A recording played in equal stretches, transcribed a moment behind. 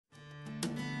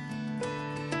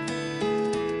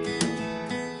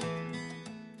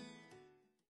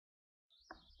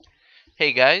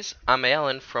Hey guys, I'm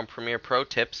Alan from Premiere Pro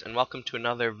Tips and welcome to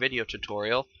another video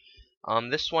tutorial.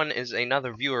 This one is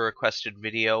another viewer requested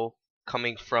video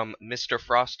coming from Mr.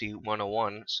 Frosty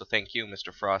 101, so thank you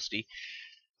Mr. Frosty.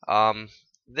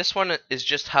 This one is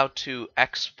just how to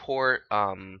export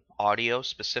audio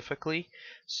specifically.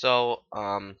 So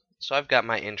I've got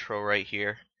my intro right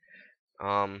here,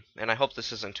 and I hope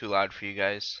this isn't too loud for you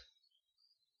guys.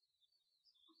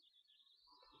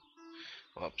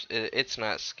 Oops, it's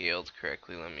not scaled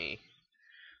correctly. Let me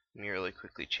really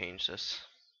quickly change this.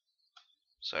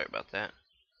 Sorry about that.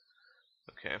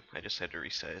 Okay, I just had to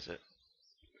resize it.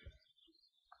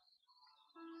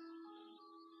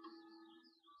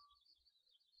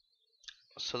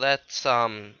 So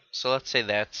let's say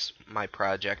that's my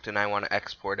project and I want to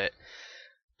export it,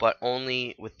 but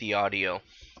only with the audio.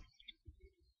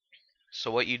 So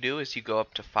what you do is you go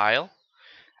up to File,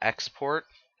 Export,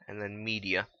 and then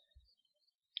Media.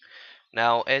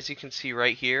 Now, as you can see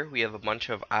right here, we have a bunch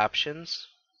of options,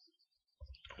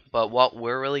 but what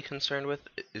we're really concerned with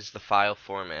is the file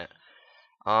format.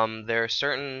 There are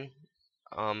certain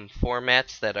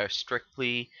formats that are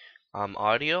strictly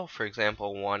audio. For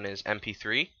example, one is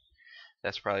MP3.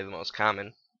 That's probably the most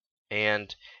common.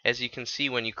 And as you can see,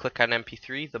 when you click on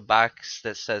MP3, the box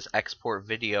that says export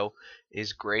video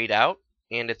is grayed out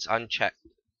and it's unchecked,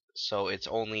 so it's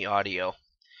only audio.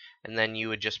 And then you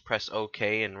would just press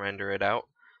OK and render it out.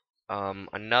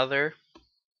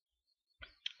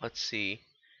 Let's see,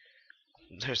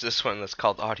 there's this one that's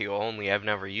called audio only. I've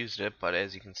never used it, but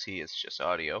as you can see, it's just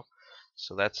audio.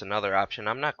 So that's another option.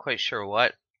 I'm not quite sure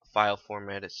what file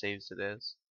format it saves it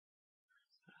as.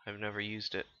 I've never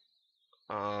used it.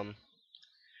 And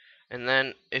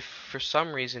then if for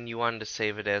some reason you wanted to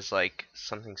save it as like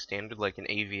something standard like an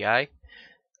AVI,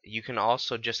 you can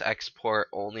also just export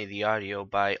only the audio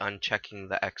by unchecking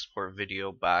the export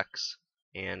video box.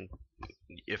 And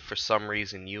if for some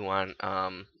reason you want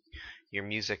your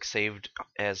music saved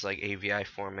as like AVI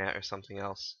format or something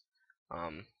else,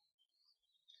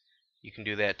 you can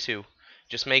do that too.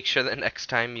 Just make sure that next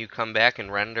time you come back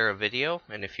and render a video,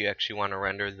 and if you actually want to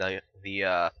render the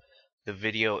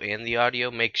video and the audio,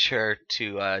 make sure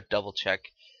to double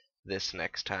check this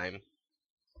next time.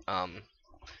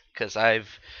 Because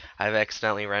I've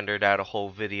accidentally rendered out a whole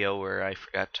video where I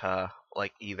forgot to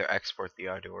like either export the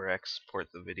audio or export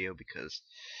the video because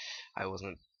I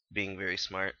wasn't being very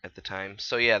smart at the time.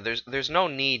 So yeah, there's no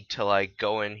need to like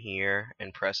go in here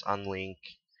and press unlink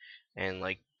and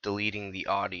like deleting the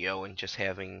audio and just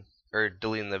having, or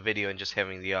deleting the video and just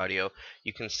having the audio.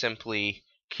 You can simply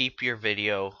keep your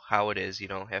video how it is. You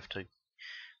don't have to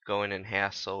go in and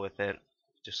hassle with it.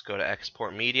 Just go to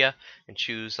export media and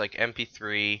choose like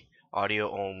MP3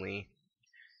 audio only,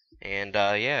 and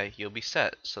yeah, you'll be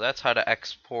set. So that's how to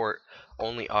export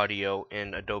only audio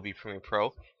in Adobe Premiere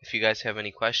Pro. If you guys have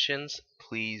any questions,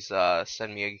 please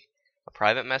send me a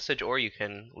private message, or you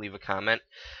can leave a comment.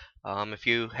 If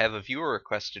you have a viewer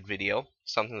requested video,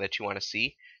 something that you want to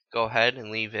see, go ahead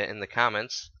and leave it in the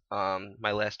comments.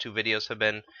 My last two videos have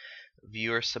been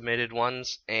viewer submitted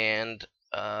ones, and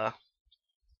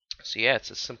so yeah,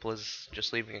 it's as simple as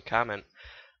just leaving a comment.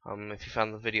 If you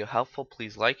found the video helpful,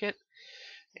 please like it.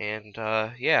 And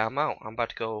yeah, I'm out. I'm about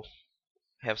to go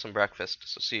have some breakfast.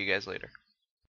 So see you guys later.